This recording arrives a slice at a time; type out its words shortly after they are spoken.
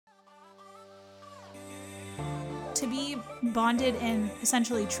to be bonded in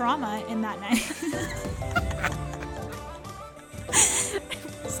essentially trauma in that night.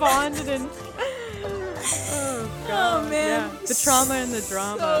 Bonded in. Oh God! Oh man, yeah. The trauma and the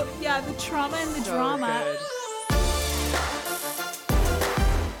drama. The trauma and the So drama. good.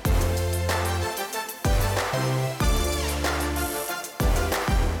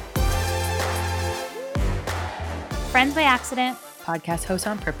 Friends by accident. Podcast host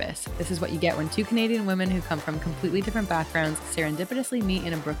on purpose. This is what you get when two Canadian women who come from completely different backgrounds serendipitously meet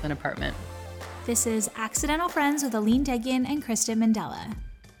in a Brooklyn apartment. This is Accidental Friends with Aline Degian and Kristen Mandela.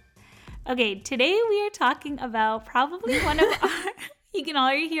 Okay, today we are talking about probably one of our, you can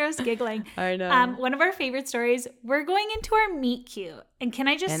already hear us giggling. I know. One of our favorite stories. We're going into our meet cute. And can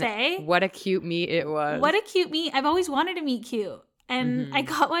I just say, what a cute meet it was. what a cute meet. I've always wanted a meet cute. And I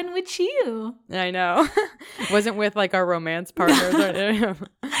got one with you. I know. Wasn't with like our romance partners.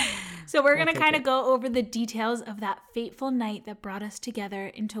 So we're going to kind of go over the details of that fateful night that brought us together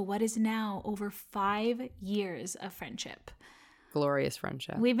into what is now over 5 years of friendship. Glorious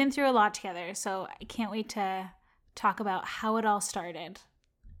friendship. We've been through a lot together, so I can't wait to talk about how it all started.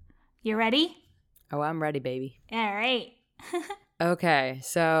 You ready? Oh, I'm ready, baby. All right. Okay,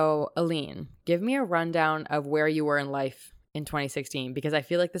 so Aline, give me a rundown of where you were in life in 2016, because I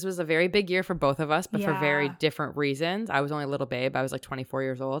feel like this was a very big year for both of us, but for very different reasons. I was only a little babe. I was like 24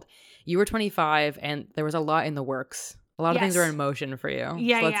 years old. You were 25, and there was a lot in the works. A lot of things are in motion for you.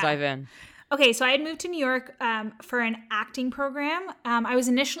 Yeah, so let's dive in. Okay, so I had moved to New York for an acting program. I was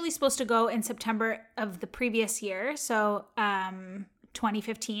initially supposed to go in September of the previous year, so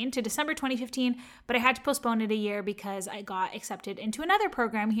 2015 to December 2015, but I had to postpone it a year because I got accepted into another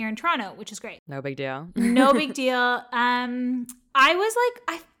program here in Toronto, which is great. No big deal. No big deal. I was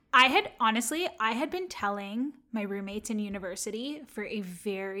like, I had been telling my roommates in university for a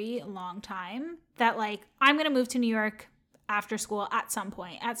very long time that like, I'm going to move to New York after school at some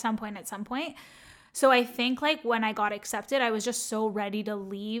point. So I think like when I got accepted, I was just so ready to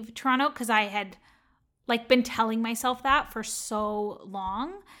leave Toronto because I had like been telling myself that for so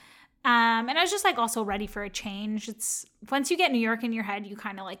long. And I was just like also ready for a change. It's once you get New York in your head, you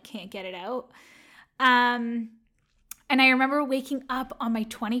kind of like can't get it out. And I remember waking up on my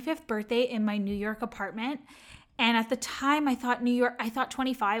 25th birthday in my New York apartment. And at the time I thought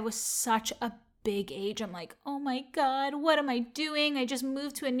 25 was such a big age. I'm like, oh my God, what am I doing? I just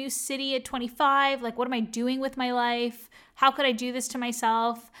moved to a new city at 25. Like, what am I doing with my life? How could I do this to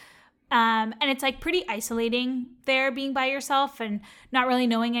myself? And it's like pretty isolating there being by yourself and not really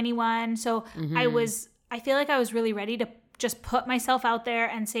knowing anyone. So I feel like I was really ready to just put myself out there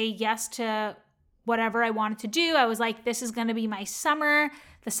and say yes to whatever I wanted to do. I was like, this is going to be my summer,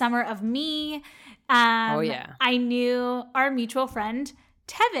 the summer of me. I knew our mutual friend,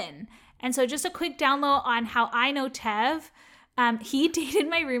 Tevin. And so just a quick download on how I know Tev. He dated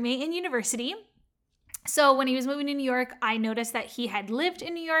my roommate in university. So when he was moving to New York, I noticed that he had lived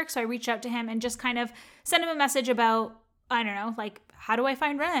in New York. So I reached out to him and just kind of sent him a message about, I don't know, like, how do I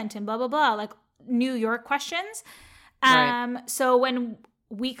find rent and blah, blah, blah, like New York questions. Right. So when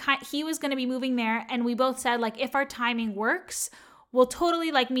he was going to be moving there and we both said, like, if our timing works, we'll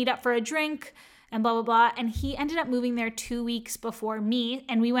totally like meet up for a drink and blah, blah, blah. And he ended up moving there 2 weeks before me.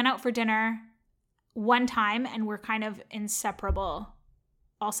 And we went out for dinner one time and we're kind of inseparable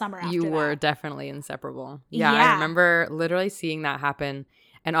all summer after You were that. definitely inseparable. Yeah, I remember literally seeing that happen.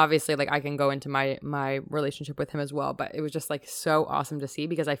 And obviously, like, I can go into my relationship with him as well. But it was just, like, so awesome to see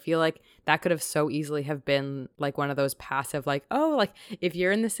because I feel like that could have so easily have been, like, one of those passive, like, oh, like, if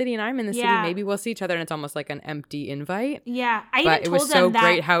you're in the city and I'm in the city, maybe we'll see each other. And it's almost like an empty invite. Yeah. But it was so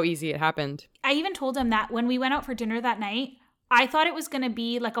great how easy it happened. I even told him that when we went out for dinner that night, I thought it was going to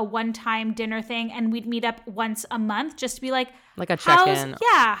be like a one-time dinner thing and we'd meet up once a month just to be like a check-in.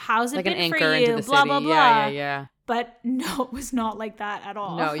 How's it like been an anchor for you? into the blah, city. blah, blah. Yeah. But no, it was not like that at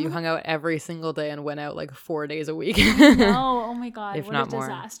all. No, you hung out every single day and went out like 4 days a week. No, oh my God, if what not a more.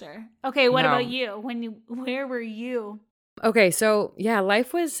 disaster. Okay, what about you? Where were you? Okay, so yeah,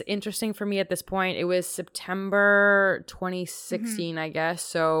 life was interesting for me at this point. It was September 2016, I guess.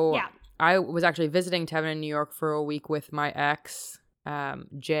 So I was actually visiting Tevin in New York for a week with my ex,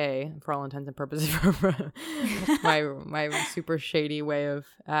 Jay, for all intents and purposes, for my super shady way of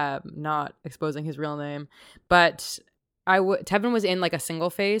not exposing his real name. But Tevin was in like a single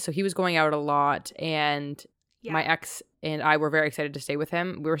phase, so he was going out a lot, and my ex and I were very excited to stay with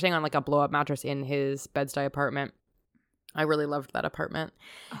him. We were staying on like a blow-up mattress in his Bed-Stuy apartment. I really loved that apartment.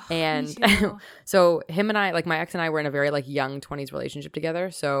 And so him and I, like my ex and I were in a very like young 20s relationship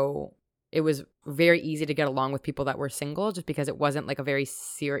together. So it was very easy to get along with people that were single just because it wasn't like a very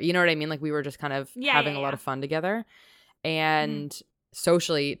serious, you know what I mean? Like we were just kind of having a lot of fun together. And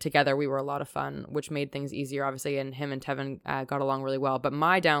socially together, we were a lot of fun, which made things easier, obviously. And him and Tevin got along really well. But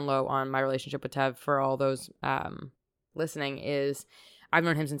my down low on my relationship with Tev, for all those listening, is I've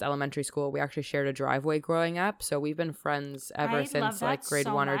known him since elementary school. We actually shared a driveway growing up. So we've been friends ever since like grade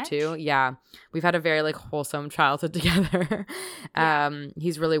so 1 or 2. Yeah. We've had a very like wholesome childhood together.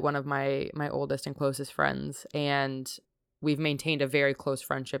 He's really one of my oldest and closest friends. And we've maintained a very close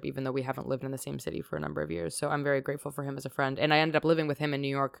friendship, even though we haven't lived in the same city for a number of years. So I'm very grateful for him as a friend. And I ended up living with him in New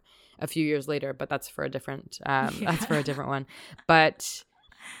York a few years later, but that's for a different, that's for a different one. But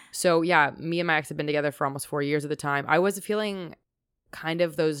so yeah, me and my ex had been together for almost 4 years at the time. I was feeling kind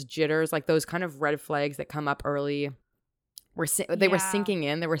of those jitters, like those kind of red flags that come up early. They were sinking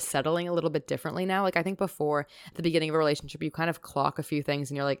in. They were settling a little bit differently now. Like I think before, at the beginning of a relationship, you kind of clock a few things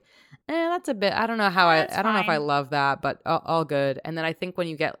and you're like, that's a bit, I don't know how I don't know if I love that, but all good. And then I think when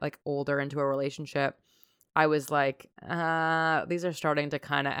you get like older into a relationship, I was like, these are starting to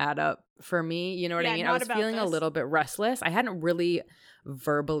kind of add up for me. You know what I mean? I was feeling a little bit restless. I hadn't really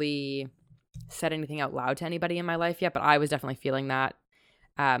verbally said anything out loud to anybody in my life yet, but I was definitely feeling that.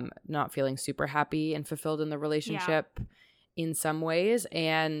 Not feeling super happy and fulfilled in the relationship in some ways.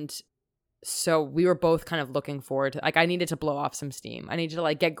 And so we were both kind of looking forward to, like, I needed to blow off some steam. I needed to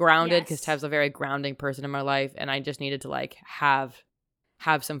like get grounded because Tev's a very grounding person in my life. And I just needed to like have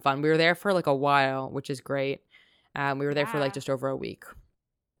some fun. We were there for like a while, which is great. We were there for like just over a week,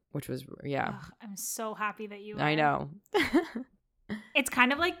 which was, I'm so happy that you I know. It's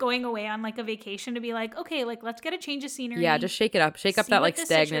kind of like going away on like a vacation to be like, okay, like let's get a change of scenery. Yeah, just shake it up. Shake up that like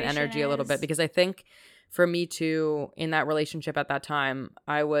stagnant energy a little bit, because I think for me too, in that relationship at that time,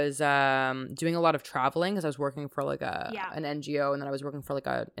 I was doing a lot of traveling because I was working for like an NGO, and then I was working for like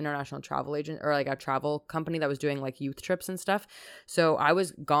a international travel agent or like a travel company that was doing like youth trips and stuff. So I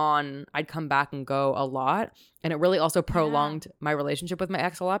was gone. I'd come back and go a lot. And it really also prolonged my relationship with my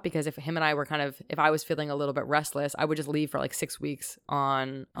ex a lot, because if him and I were if I was feeling a little bit restless, I would just leave for like 6 weeks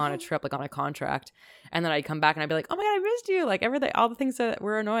on a trip, like on a contract. And then I'd come back and I'd be like, oh my God, I missed you. Like everything, all the things that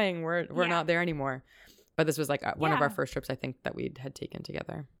were annoying, we're not there anymore. But this was like one of our first trips, I think, that we had taken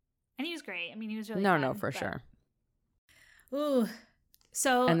together. And he was great. I mean, he was really fun. No, for sure. Ooh.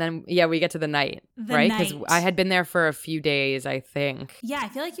 So and then we get to the night, right? Because I had been there for a few days, I think. Yeah, I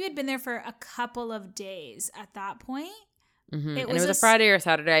feel like you had been there for a couple of days at that point. Mm-hmm. It was a Friday or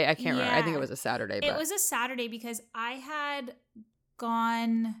Saturday. I can't remember. I think it was a Saturday. It was a Saturday because I had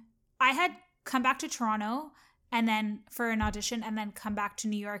come back to Toronto and then for an audition, and then come back to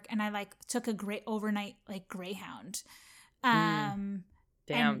New York, and I like took a great overnight like Greyhound. Damn,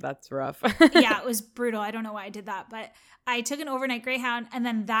 that's rough. Yeah, it was brutal. I don't know why I did that, but I took an overnight Greyhound, and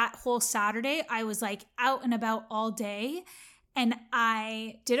then that whole Saturday I was like out and about all day, and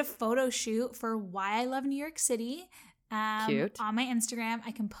I did a photo shoot for Why I Love New York City. Cute. On my Instagram.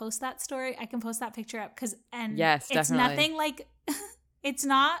 I can post that story. I can post that picture up yes, it's definitely. Nothing like it's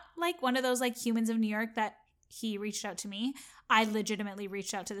not like one of those like Humans of New York that he reached out to me. I legitimately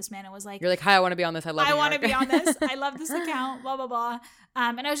reached out to this man and was like, you're like, hi, I want to be on this. I want to be on this. I love this account, blah, blah, blah.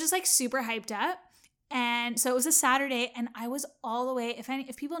 And I was just like super hyped up. And so it was a Saturday, and I was all the way,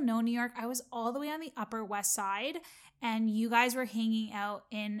 if people know New York, I was all the way on the Upper West Side, and you guys were hanging out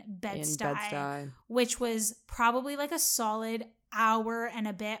in Bed-Stuy, which was probably like a solid hour and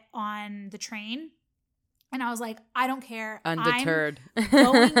a bit on the train. And I was like, I don't care. Undeterred. I'm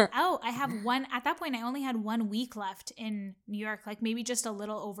going out. At that point, I only had 1 week left in New York, like maybe just a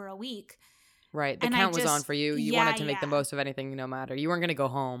little over a week. Right. The count was on for you. You wanted to make the most of anything, no matter. You weren't going to go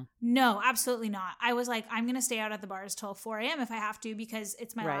home. No, absolutely not. I was like, I'm going to stay out at the bars till 4 a.m. if I have to, because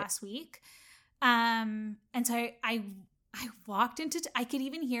it's my last week. And so I walked into, I could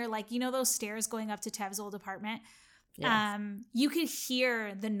even hear like, you know, those stairs going up to Tev's old apartment. Yes. You could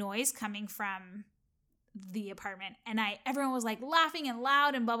hear the noise coming from the apartment, and everyone was like laughing and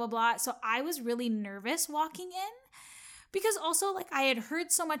loud and blah blah blah. So I was really nervous walking in, because also like I had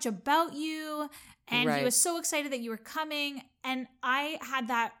heard so much about you, and he was so excited that you were coming, and I had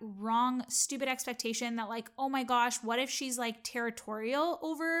that wrong stupid expectation that like, oh my gosh, what if she's like territorial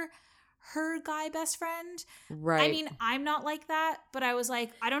over her guy best friend? Right. I mean, I'm not like that, but I was like,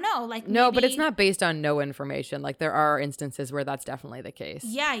 I don't know, like no, but it's not based on no information. Like there are instances where that's definitely the case.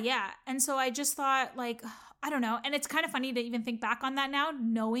 Yeah. And so I just thought like, I don't know. And it's kind of funny to even think back on that now,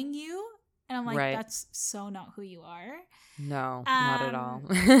 knowing you. And I'm like, that's so not who you are. No, not at all.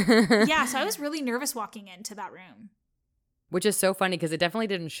 Yeah, so I was really nervous walking into that room. which is so funny because it definitely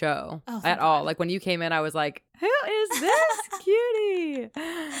didn't show at all. Like when you came in, I was like, who is this cutie?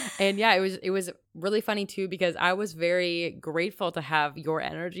 And yeah, it was really funny too, because I was very grateful to have your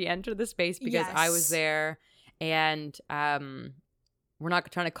energy enter the space, because I was there. And we're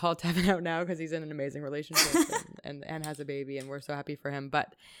not trying to call Tevin out now because he's in an amazing relationship and has a baby, and we're so happy for him.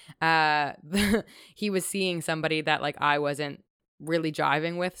 But he was seeing somebody that like I wasn't really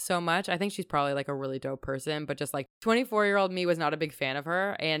jiving with so much. I think she's probably like a really dope person, but just like 24-year-old me was not a big fan of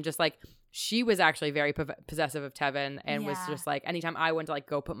her. And just like she was actually very possessive of Tevin, and was just like, anytime I went to like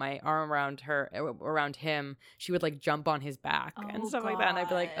go put my arm around him, she would like jump on his back and stuff like that. And I'd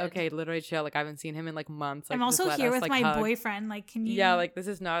be like, okay, literally chill. Like I haven't seen him in like months. Like, I'm also here with my boyfriend. Like, can you like this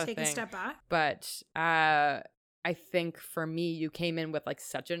is not take a step back? But I think for me, you came in with like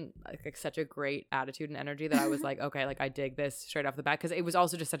such a great attitude and energy that I was like, okay, like I dig this straight off the bat, because it was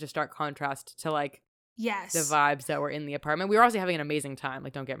also just such a stark contrast to like the vibes that were in the apartment. We were also having an amazing time,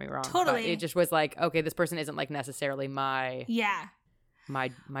 like don't get me wrong. Totally. But it just was like, okay, this person isn't like necessarily my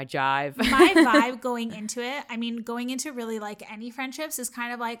my jive. My vibe going into it, I mean, going into really like any friendships is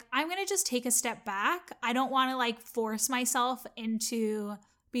kind of like, I'm gonna just take a step back. I don't want to like force myself into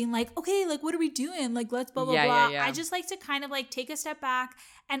being like, okay, like what are we doing? Like let's blah, blah, blah. Yeah. I just like to kind of like take a step back.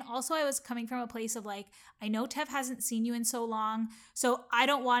 And also I was coming from a place of like, I know Tev hasn't seen you in so long, so I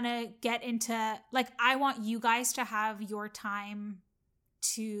don't want to get into like, I want you guys to have your time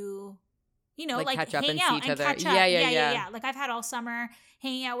to, you know, like catch up hang and out see each and other. catch up. Yeah. Like I've had all summer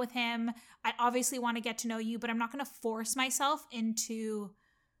hanging out with him. I obviously want to get to know you, but I'm not going to force myself into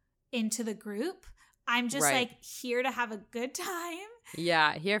the group. I'm just like here to have a good time.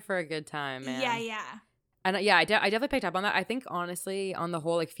 Yeah, here for a good time, man. Yeah. And yeah, I definitely picked up on that. I think honestly, on the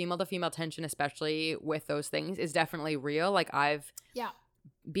whole, like female to female tension, especially with those things, is definitely real. Like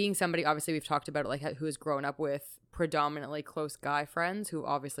being somebody, obviously we've talked about it, like who has grown up with predominantly close guy friends who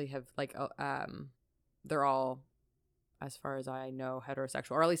obviously have like they're all, as far as I know,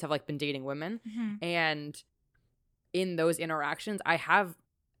 heterosexual, or at least have like been dating women. Mm-hmm. And in those interactions, I have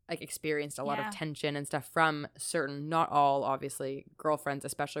like experienced a lot of tension and stuff from certain, not all obviously, girlfriends,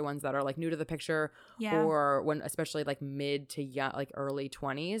 especially ones that are like new to the picture, or when especially like mid to young, like early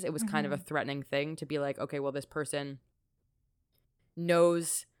 20s, it was kind of a threatening thing to be like, okay, well this person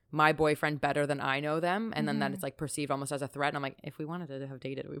knows my boyfriend better than I know them, and then that it's like perceived almost as a threat. And I'm like, if we wanted to have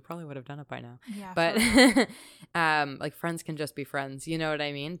dated, we probably would have done it by now. Yeah, but like friends can just be friends, you know what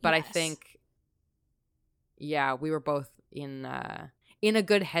I mean? But I think we were both in a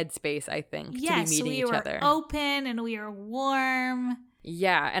good headspace, I think, to be meeting each other. We were open and we were warm.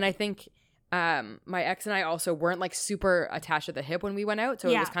 Yeah, and I think my ex and I also weren't like super attached at the hip when we went out, so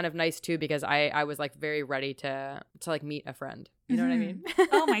it was kind of nice too, because I was like very ready to like meet a friend. You know what I mean?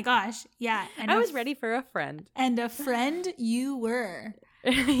 Oh my gosh, yeah. And I was ready for a friend. And a friend you were.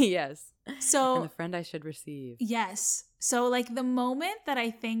 Yes. So and the friend I should receive. Yes. So like the moment that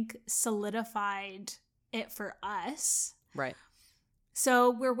I think solidified it for us. Right.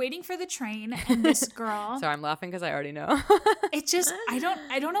 So we're waiting for the train, and this girl. So I'm laughing because I already know. It just I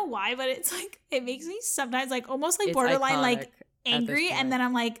don't know why, but it's like it makes me sometimes like almost like borderline like angry, and then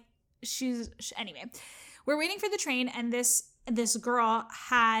I'm like, anyway. We're waiting for the train, and this girl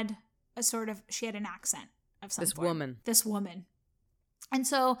had she had an accent of some sort. This woman. And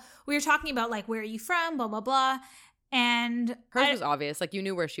so we were talking about like, where are you from? Blah blah blah. And hers was obvious. Like you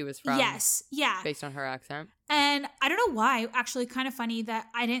knew where she was from. Yes. Yeah. Based on her accent. And I don't know why. Actually, kind of funny that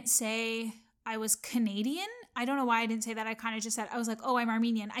I didn't say I was Canadian. I don't know why I didn't say that. I kind of just said, I was like, oh, I'm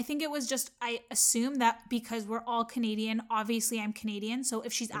Armenian. I think it was just, I assumed that because we're all Canadian, obviously I'm Canadian. So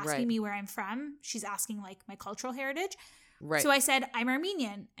if she's asking me where I'm from, she's asking like my cultural heritage. Right. So I said, I'm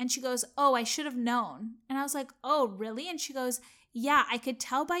Armenian. And she goes, oh, I should have known. And I was like, oh, really? And she goes, yeah, I could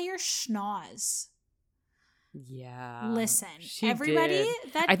tell by your schnoz. Yeah. Listen, everybody.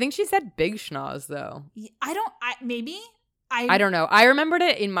 I think she said big schnoz though. I don't know. I remembered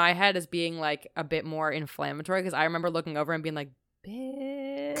it in my head as being like a bit more inflammatory, because I remember looking over and being like,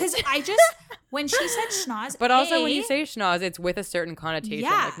 bitch. Because I just, when she said schnoz. But also when you say schnoz, it's with a certain connotation.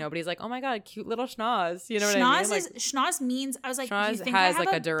 Yeah. Like nobody's like, oh my God, cute little schnoz. You know what I mean? Like, schnoz means, I was like, schnoz do you think has I have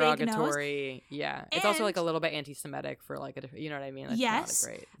like a derogatory, yeah. It's also like a little bit anti-Semitic for like you know what I mean? Like, yes.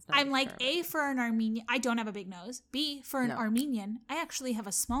 I'm like, term. A, for an Armenian, I don't have a big nose. B, for an Armenian, I actually have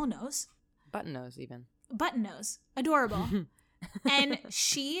a small nose. Button nose even. Button nose. Adorable. And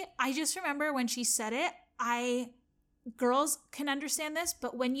I just remember when she said it, girls can understand this,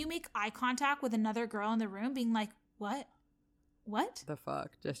 but when you make eye contact with another girl in the room being like, what what the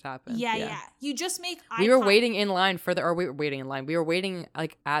fuck just happened? Yeah. You just make eye we were waiting in line we were waiting in line. We were waiting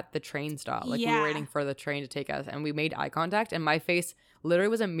like at the train stop. Like we were waiting for the train to take us, and we made eye contact, and my face literally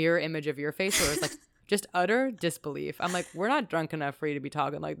was a mirror image of your face, where it was like just utter disbelief. I'm like, we're not drunk enough for you to be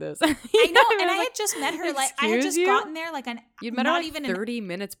talking like this. I know, and I had just met her. Like, I had just gotten there like you'd met her like even 30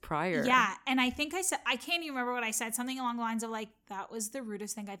 minutes prior. Yeah, and I think I said, I can't even remember what I said. Something along the lines of like, that was the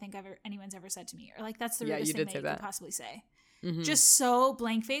rudest thing I think anyone's ever said to me, or like that's the rudest thing that you could possibly say. Mm-hmm. Just so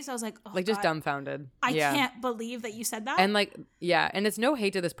blank faced. I was like, oh, like just dumbfounded. I can't believe that you said that. And like, and it's no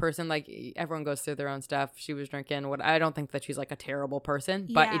hate to this person. Like everyone goes through their own stuff. She was drinking. I don't think that she's like a terrible person,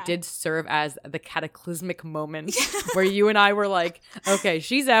 but it did serve as the cataclysmic moment where you and I were like, okay,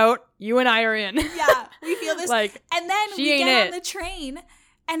 she's out. You and I are in. Yeah, we feel this. Like, and then we get on the train,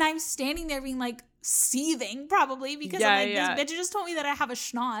 and I'm standing there being like seething probably because I'm like, this bitch just told me that I have a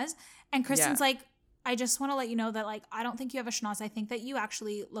schnoz, and Kristen's like, I just want to let you know that, like, I don't think you have a schnoz. I think that you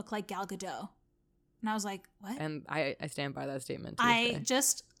actually look like Gal Gadot. And I was like, what? And I stand by that statement. I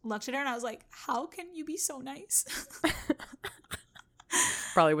just looked at her and I was like, how can you be so nice?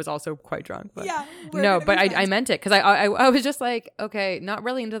 Probably was also quite drunk. But yeah. No, but I meant it because I was just like, okay, not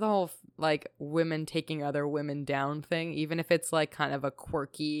really into the whole like women taking other women down thing, even if it's like kind of a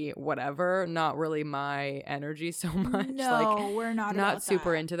quirky whatever, not really my energy so much. No, like, we're not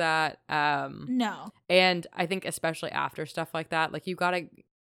super into that. No. And I think especially after stuff like that, like you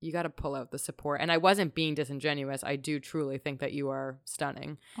gotta pull out the support. And I wasn't being disingenuous. I do truly think that you are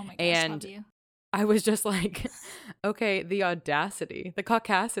stunning. Oh my gosh, and love you. I was just like, okay, the audacity, the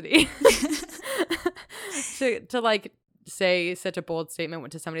caucasity to like say such a bold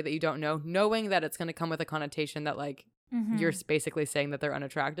statement to somebody that you don't know, knowing that it's going to come with a connotation that like you're basically saying that they're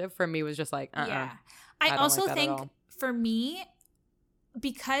unattractive. For me was just like, yeah. I also think for me,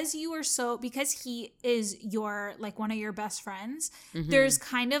 because he is your like one of your best friends, there's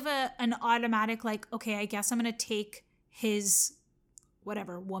kind of an automatic like, okay, I guess I'm going to take his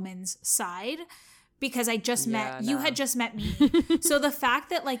whatever woman's side because I just you had just met me. So the fact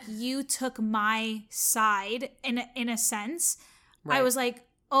that like you took my side in a sense, I was like,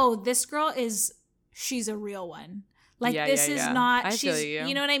 oh, this girl she's a real one. Like this is not she's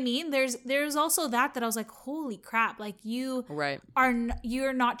you know what I mean? There's also that I was like, holy crap, like you're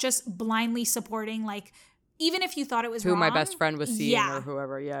not just blindly supporting like even if you thought it was wrong, my best friend was seeing or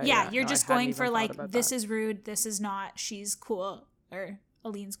whoever. You're just going for like this is rude, this is not, she's cool, or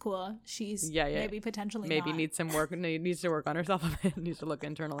Aline's cool, she's maybe potentially not. Needs some work, needs to work on herself a bit, needs to look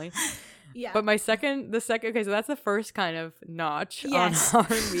internally. Yeah. But the second okay, so that's the first kind of notch on our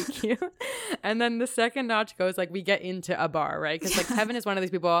meet cute. And then the second notch goes like we get into a bar, right? Because like Kevin is one of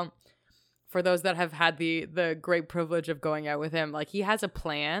these people, for those that have had the great privilege of going out with him, like he has a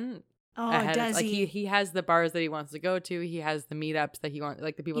plan. Does like he has the bars that he wants to go to, he has the meetups that he wants,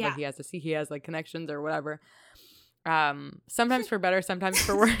 like the people that he has to see, he has like connections or whatever. Sometimes for better, sometimes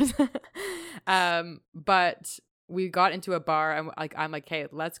for worse. But we got into a bar and like I'm like, hey,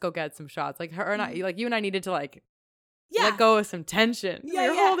 let's go get some shots. Like her and I, like you and I needed to like let go of some tension.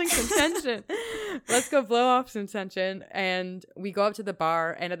 We're holding some tension. Let's go blow off some tension. And we go up to the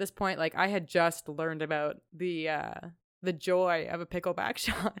bar, and at this point, like I had just learned about the joy of a pickleback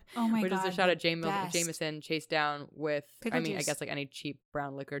shot. Oh my which God, is a shot at Jameson chased down with pickle juice. I guess like any cheap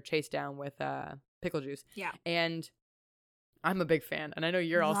brown liquor chased down with pickle juice. Yeah. And I'm a big fan, and I know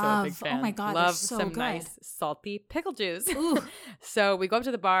you're also a big fan. Oh my God, love so some good. nice salty pickle juice. Ooh. So we go up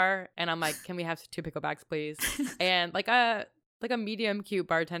to the bar, and I'm like, "Can we have 2 picklebacks, please?" And like a medium cute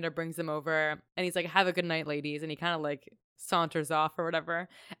bartender brings them over, and he's like, "Have a good night, ladies," and he kind of like saunters off or whatever.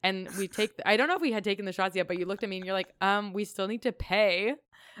 And we take I don't know if we had taken the shots yet, but you looked at me and you're like, we still need to pay.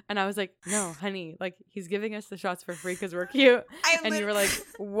 And I was like, no, honey, like he's giving us the shots for free because we're cute. And you were like,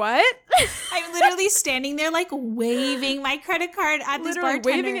 what? I'm literally standing there like waving my credit card at this bartender,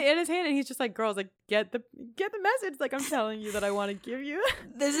 waving it in his hand, and he's just like, girls, like get the message. Like I'm telling you that I want to give you.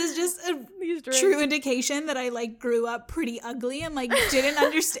 This is just a true indication that I like grew up pretty ugly and like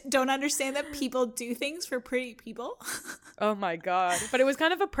don't understand that people do things for pretty people. Oh my God. But it was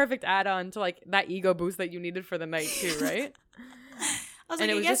kind of a perfect add-on to like that ego boost that you needed for the night too, right? I was like,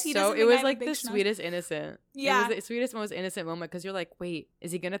 I guess he so doesn't it think was like the schnoz. sweetest innocent. Yeah. It was the sweetest, most innocent moment because you're like, wait,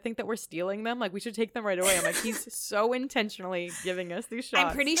 is he going to think that we're stealing them? Like we should take them right away. I'm like, he's so intentionally giving us these shots.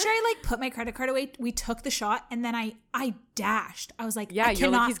 I'm pretty sure I like put my credit card away. We took the shot and then I dashed. I was like, yeah, you're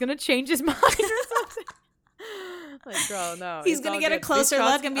like, he's going to change his mind or something. Like, girl, no. He's going to get a closer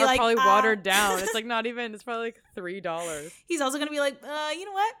look and be like, probably watered down. It's like not even, it's probably like $3. He's also going to be like, you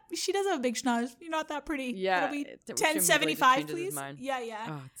know what? She does have a big schnoz. You're not that pretty. Yeah. It'll be $10.75, please. Yeah.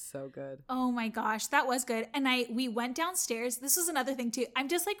 Oh, it's so good. Oh my gosh, that was good. And we went downstairs. This was another thing too. I'm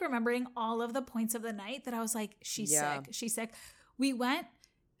just like remembering all of the points of the night that I was like, she's sick. We went,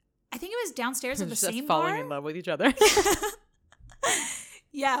 I think it was downstairs at the same bar. Falling in love with each other.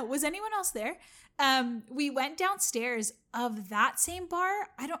 Yeah. Was anyone else there? We went downstairs of that same bar.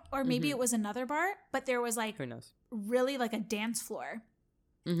 Or maybe it was another bar, but there was like, who knows? Really like a dance floor.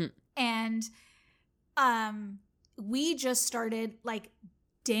 Mm-hmm. And we just started like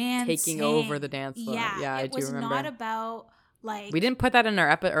dancing. Taking over the dance floor. Yeah, I do remember. It was not about like... We didn't put that in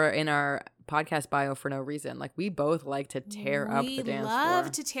our podcast bio for no reason. Like, we both like to tear up the dance floor. We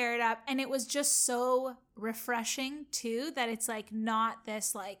love to tear it up. And it was just so refreshing too that it's like not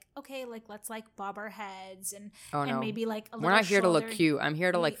this like, okay, like let's like bob our heads and maybe like a little We're not here to look shoulder- cute. I'm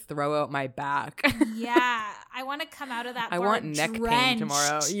here to like throw out my back. Yeah. I want to come out of that bar I want neck drenched. pain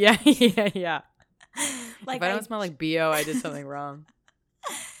tomorrow. Yeah. Like, if I don't smell like BO, I did something wrong.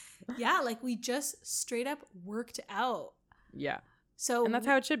 Yeah, like we just straight up worked out. Yeah. So and that's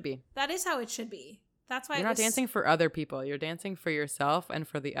how it should be. That is how it should be. That's why you're not dancing for other people. You're dancing for yourself and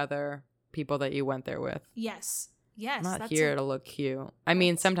for the other people that you went there with. Yes. I'm not here to look cute. I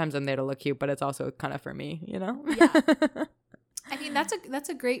mean, sometimes I'm there to look cute, but it's also kind of for me, you know? Yeah. I mean, that's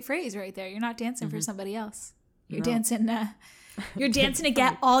a great phrase right there. You're not dancing for somebody else. You're dancing to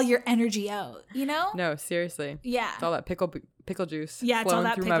get all your energy out, you know? No, seriously. Yeah. It's all that pickle juice flowing it's all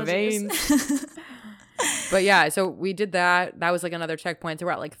that through my veins. But yeah, so we did that. That was like another checkpoint. So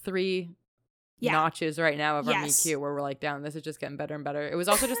we're at like 3 notches right now of our Meet Cute where we're like, damn, this is just getting better and better. It was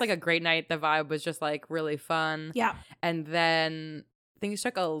also just like a great night. The vibe was just like really fun. Yeah. And then things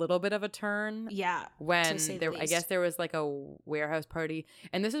took a little bit of a turn. Yeah. When I guess there was like a warehouse party.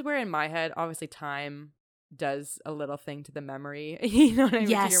 And this is where in my head, obviously time does a little thing to the memory. You know what I mean?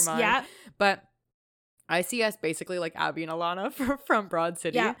 To your mind. Yeah. But I see us basically like Abby and Alana from Broad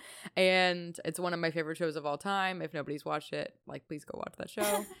City. Yeah. And it's one of my favorite shows of all time. If nobody's watched it, like, please go watch that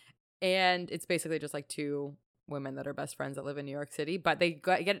show. And it's basically just like 2 women that are best friends that live in New York City, but they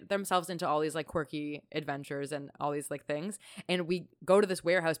get themselves into all these like quirky adventures and all these like things. And we go to this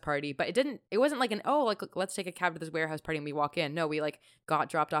warehouse party, but it wasn't like let's take a cab to this warehouse party and we walk in. No, we like got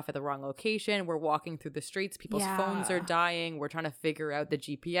dropped off at the wrong location. We're walking through the streets. People's phones are dying. We're trying to figure out the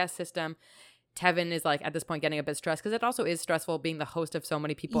GPS system. Tevin is like at this point getting a bit stressed because it also is stressful being the host of so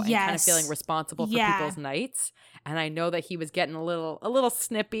many people and kind of feeling responsible for people's nights. And I know that he was getting a little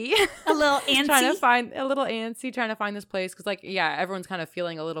snippy, a little antsy, trying to find this place because everyone's kind of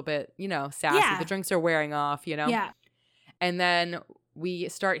feeling a little bit sassy. Yeah. The drinks are wearing off, Yeah. And then we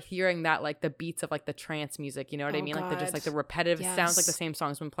start hearing that like the beats of like the trance music, you know what I mean? God. Like the repetitive sounds like the same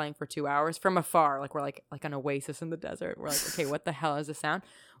song's been playing for 2 hours from afar. Like we're like an oasis in the desert. We're like, okay, what the hell is the sound?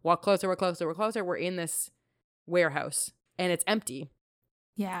 Walk closer, we're closer. We're in this warehouse and it's empty.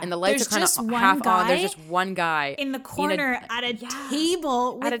 Yeah. And the lights are kind of half on. There's just one guy in the corner at a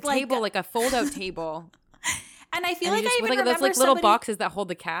table. At a table, like a fold-out table. And I feel like I even remember those like little boxes that hold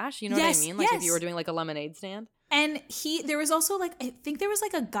the cash. You know what I mean? Like if you were doing like a lemonade stand. And there was also like, I think there was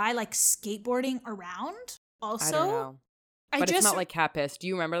like a guy like skateboarding around also. I don't know. But it's not like cat piss. Do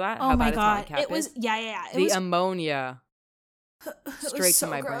you remember that? Oh my God. It was, yeah. The ammonia. Straight so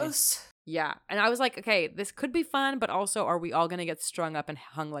to my gross. brain. Yeah. And I was like, okay, this could be fun, but also are we all going to get strung up and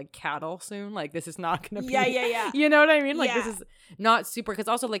hung like cattle soon? Like this is not going to be. Yeah. You know what I mean? Like this is not super, because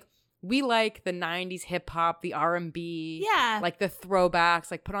also like we like the 90s hip hop, the R&B. Yeah. Like the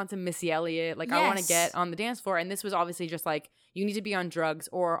throwbacks, like put on some Missy Elliott. Like I want to get on the dance floor. And this was obviously just like, you need to be on drugs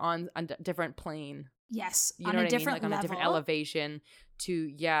or on a different plane. Yes. You know what I mean? Like on a different elevation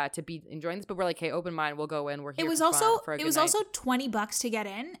to be enjoying this. But we're like, hey, open mind, we'll go in. We're here. It was also $20 to get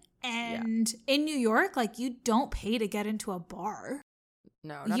in. And in New York, like you don't pay to get into a bar.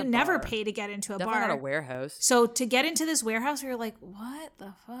 No, not you never pay to get into a Definitely bar. Not a warehouse. So to get into this warehouse, you're like, what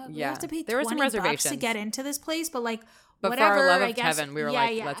the fuck? Yeah. We have to pay there were some reservations to get into this place, but like but whatever. For our love I of guess, Kevin, we were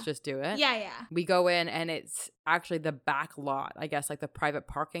let's just do it. Yeah. We go in and it's actually the back lot, I guess, like the private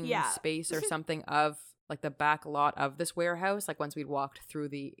parking space or something of like the back lot of this warehouse. Like once we'd walked through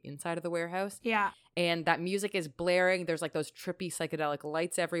the inside of the warehouse. Yeah. And that music is blaring. There's like those trippy psychedelic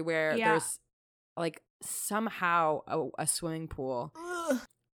lights everywhere. Yeah. There's like somehow a swimming pool. Ugh.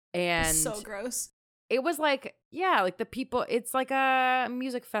 And so gross. It was like, like the people, it's like a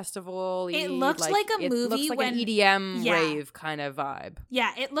music festival. It looks like a movie. It looks like an EDM rave kind of vibe.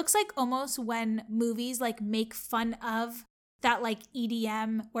 Yeah, it looks like almost when movies like make fun of that like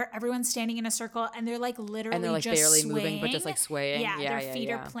EDM where everyone's standing in a circle and they're like literally and they're like just barely swaying. moving, but just like swaying. Yeah, their feet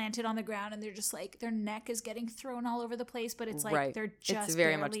are planted on the ground and they're just like their neck is getting thrown all over the place, but it's like they're just it's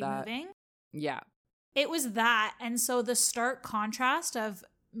very barely much that. Moving. Yeah. It was that. And so the stark contrast of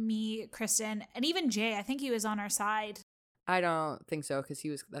me, Kristen, and even Jay, I think he was on our side. I don't think so because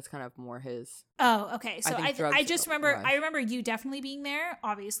that's kind of more his. Oh, okay. So I just remember, I remember you definitely being there,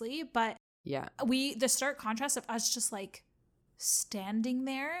 obviously, but yeah, the stark contrast of us just like standing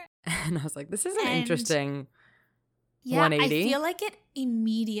there. And I was like, this is an interesting 180. I feel like it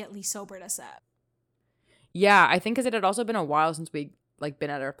immediately sobered us up. Yeah, I think because it had also been a while since we like been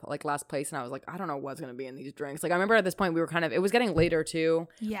at our like last place, and I was like, I don't know what's gonna be in these drinks. Like I remember at this point we were kind of, it was getting later too.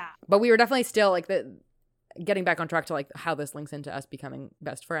 Yeah. But we were definitely still like getting back on track to like how this links into us becoming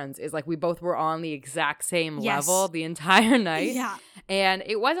best friends is like we both were on the exact same level the entire night. Yeah. And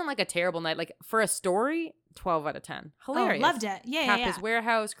it wasn't like a terrible night. Like for a story, 12 out of 10. Hilarious. Oh, loved it. Yeah, Kappa's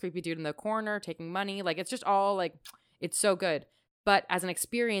warehouse, creepy dude in the corner, taking money. Like it's just all like, it's so good. But as an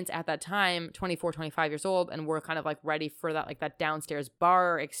experience at that time, 24, 25 years old, and we're kind of like ready for that, like that downstairs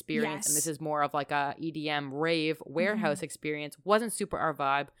bar experience. Yes. And this is more of like a EDM rave warehouse experience. Wasn't super our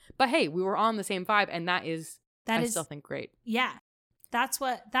vibe. But hey, we were on the same vibe. And that is still think great. Yeah. That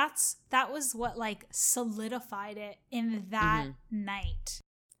was what like solidified it in that night.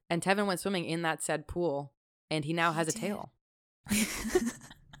 And Tevin went swimming in that said pool. And he now has a tail.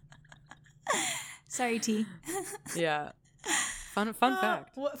 Sorry, T. Yeah. Fun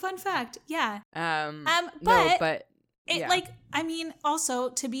fact. Fun fact, yeah. But it like, I mean, also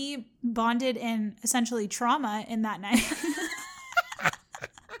to be bonded in essentially trauma in that night.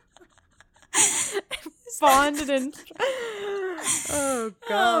 Bonded in. Oh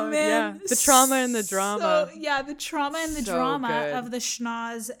god, man. Yeah. The trauma and the drama. The trauma and the drama of the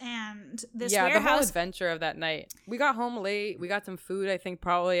schnoz and this warehouse. Yeah, the whole adventure of that night. We got home late. We got some food. I think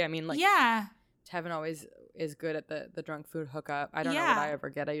probably. I mean, like. Yeah. Tevin always is good at the drunk food hookup. I don't know what I ever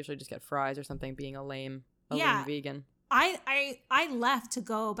get. I usually just get fries or something, being a lame vegan. I left to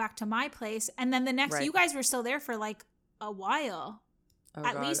go back to my place, and then the next you guys were still there for like a while. Oh,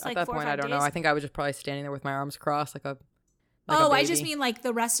 at least like at that 4 point, or 5 days. I don't know. I think I was just probably standing there with my arms crossed like a I just mean like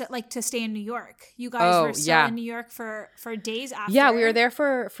the rest of like to stay in New York. You guys were still in New York for days after. Yeah, we were there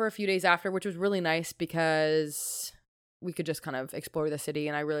for a few days after, which was really nice because we could just kind of explore the city,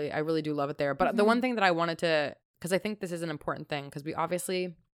 and I really do love it there. But the one thing that I wanted to, because I think this is an important thing, because we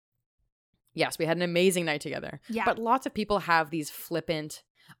obviously, yes, we had an amazing night together. Yeah. But lots of people have these flippant,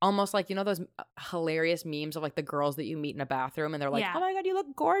 almost like, you know, those hilarious memes of like the girls that you meet in a bathroom and they're like, oh my God, you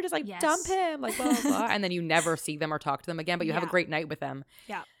look gorgeous. Like, dump him. Like, blah, blah, blah. And then you never see them or talk to them again, but you have a great night with them.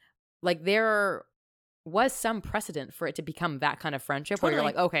 Yeah. Like there was some precedent for it to become that kind of friendship where you're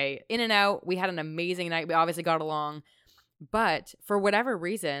like, okay, in and out. We had an amazing night. We obviously got along. But for whatever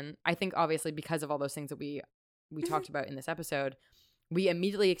reason, I think obviously because of all those things that we talked about in this episode, we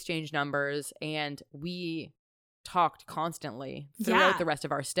immediately exchanged numbers and we talked constantly throughout the rest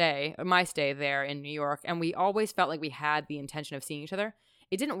of my stay there in New York. And we always felt like we had the intention of seeing each other.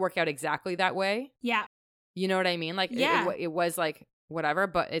 It didn't work out exactly that way. Yeah. You know what I mean? Like it was like whatever,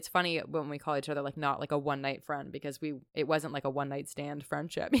 but it's funny when we call each other like not like a one night friend, because it wasn't like a one night stand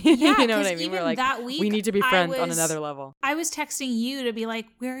friendship. Yeah, you know what I mean? We're like, that week, we need to be friends on another level. I was texting you to be like,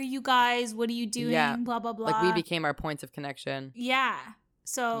 where are you guys? What are you doing? Yeah. Blah, blah, blah. Like we became our points of connection. Yeah.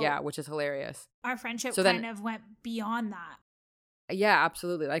 So yeah, which is hilarious. Our friendship kind of went beyond that. Yeah,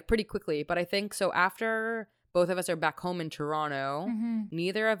 absolutely. Like pretty quickly. But I think so after both of us are back home in Toronto,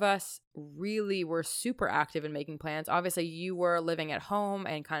 neither of us really were super active in making plans. Obviously, you were living at home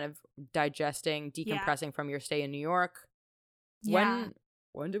and kind of digesting, decompressing from your stay in New York. Yeah.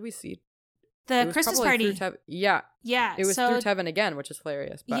 When did we see? The Christmas party. Yeah. Yeah. It was through Tevin again, which is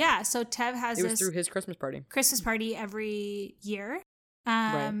hilarious. But yeah. So Tev has it was through his Christmas party every year.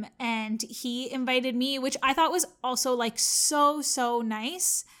 And he invited me, which I thought was also like so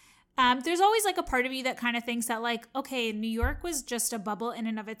nice. There's always like a part of you that kind of thinks that like, okay, New York was just a bubble in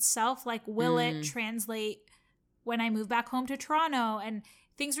and of itself. Like, will it translate when I move back home to Toronto? And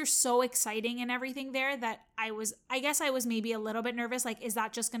things were so exciting and everything there that I guess I was maybe a little bit nervous. Like, is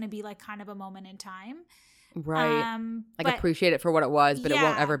that just going to be like kind of a moment in time? Right. Like appreciate it for what it was, but it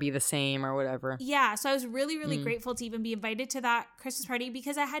won't ever be the same or whatever. Yeah. So I was really grateful to even be invited to that Christmas party,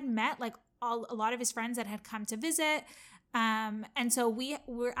 because I had met like a lot of his friends that had come to visit. And so we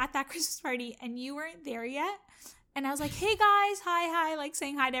were at that Christmas party and you weren't there yet. And I was like, hey guys, hi, like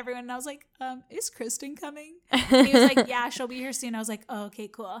saying hi to everyone. And I was like, is Kristen coming? And he was like, yeah, she'll be here soon. I was like, oh, okay,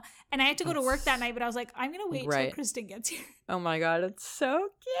 cool. And I had to go to work that night, but I was like, I'm going to wait till Kristen gets here. Oh my God, it's so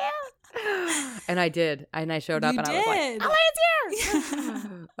cute. And I did. And I showed up and I was like, Elaine's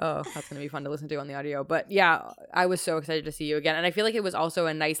here. Oh, that's going to be fun to listen to on the audio. But yeah, I was so excited to see you again. And I feel like it was also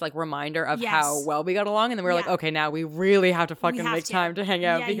a nice like reminder of how well we got along. And then we were like, okay, now we really have to fucking make time to hang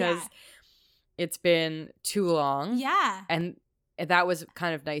out because it's been too long. Yeah. And that was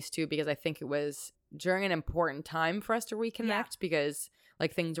kind of nice too, because I think it was during an important time for us to reconnect because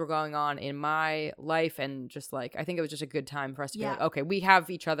like things were going on in my life, and just like I think it was just a good time for us to be like, okay, we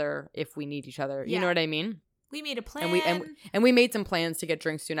have each other if we need each other. You know what I mean? We made a plan, and we made some plans to get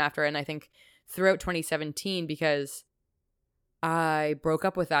drinks soon after. And I think throughout 2017, because I broke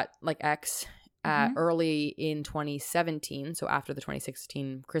up with that like ex early in 2017, so after the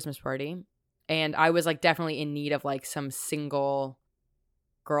 2016 Christmas party, and I was like definitely in need of like some single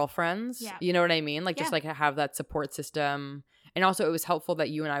girlfriends. You know what I mean? Like just like have that support system. And also it was helpful that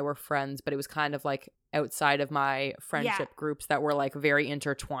you and I were friends, but it was kind of like outside of my friendship groups that were like very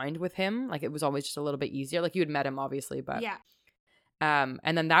intertwined with him. Like it was always just a little bit easier. Like you had met him obviously, but and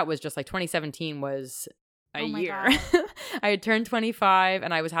then that was just like 2017 was a year. I had turned 25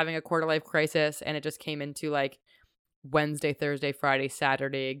 and I was having a quarter life crisis, and it just came into like Wednesday, Thursday, Friday,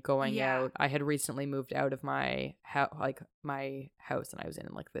 Saturday going out. I had recently moved out of my my house, and I was in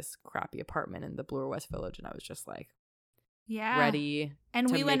like this crappy apartment in the Bloor West Village, and I was just like ready and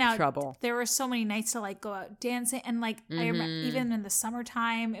to we went out trouble. There were so many nights to like go out dancing, and like I remember even in the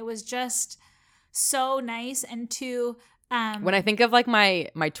summertime it was just so nice. And to when I think of like my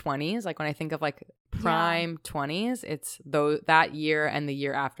 20s, like when I think of like prime 20s, it's that year and the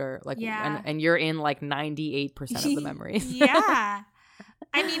year after, like and you're in like 98% of the memories.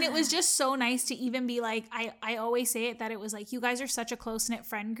 I mean, it was just so nice to even be like, I always say it, that it was like, you guys are such a close-knit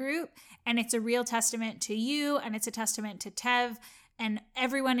friend group, and it's a real testament to you, and it's a testament to Tev and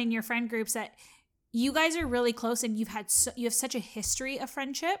everyone in your friend groups that you guys are really close, and you have such a history of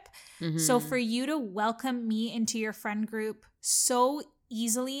friendship. So for you to welcome me into your friend group so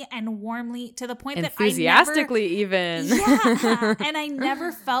easily and warmly, to the point that enthusiastically even. And I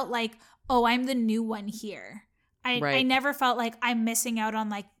never felt like, oh, I'm the new one here. I never felt like I'm missing out on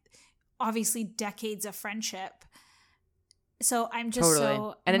like obviously decades of friendship. So I'm just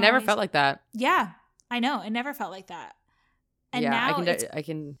so, and it never felt like that. Yeah, I know. It never felt like that. And now I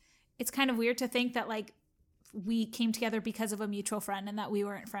can. It's kind of weird to think that like we came together because of a mutual friend, and that we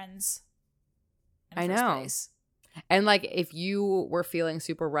weren't friends in the first place. And like if you were feeling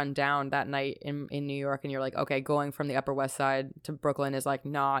super run down that night in New York, and you're like, okay, going from the Upper West Side to Brooklyn is like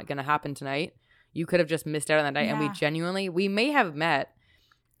not gonna happen tonight. You could have just missed out on that night. And we may have met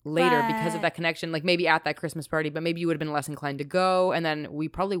later because of that connection, like maybe at that Christmas party, but maybe you would have been less inclined to go. And then we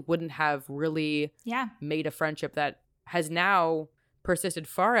probably wouldn't have really made a friendship that has now persisted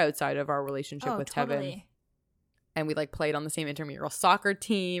far outside of our relationship with Tevin. And we like played on the same intramural soccer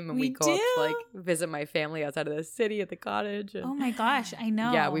team, and we go up to like visit my family outside of the city at the cottage. And, oh my gosh, I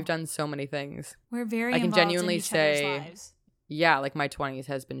know. Yeah, we've done so many things. We're very involved in each other's lives. Yeah, like my 20s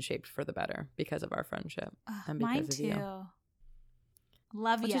has been shaped for the better because of our friendship. And because mine of too. You.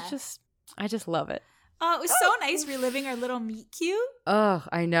 Love you. I just love it. Oh, it was so nice reliving our little meet cute. Oh,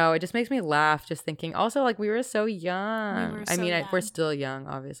 I know. It just makes me laugh just thinking. Also, like we were so young. We're still young,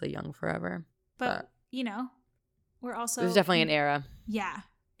 obviously young forever. But you know, we're also. It was definitely an era. Yeah,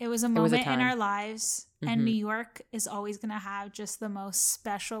 it was a moment in our lives, and New York is always going to have just the most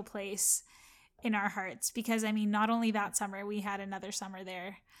special place in our hearts, because I mean, not only that summer, we had another summer there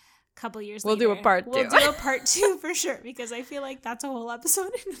a couple years later. We'll do a part 2. We'll do a part 2 for sure, because I feel like that's a whole episode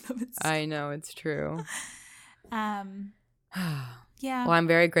in and of itself. I know, it's true. Yeah. Well, I'm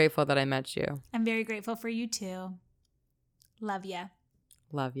very grateful that I met you. I'm very grateful for you too. Love ya.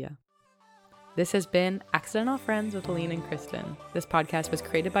 Love ya. This has been Accidental Friends with Aline and Kristen. This podcast was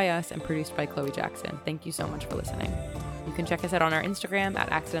created by us and produced by Chloe Jackson. Thank you so much for listening. You can check us out on our Instagram at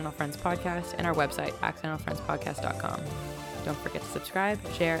Accidental Friends Podcast and our website, accidentalfriendspodcast.com. Don't forget to subscribe,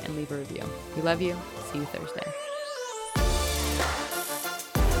 share, and leave a review. We love you. See you Thursday.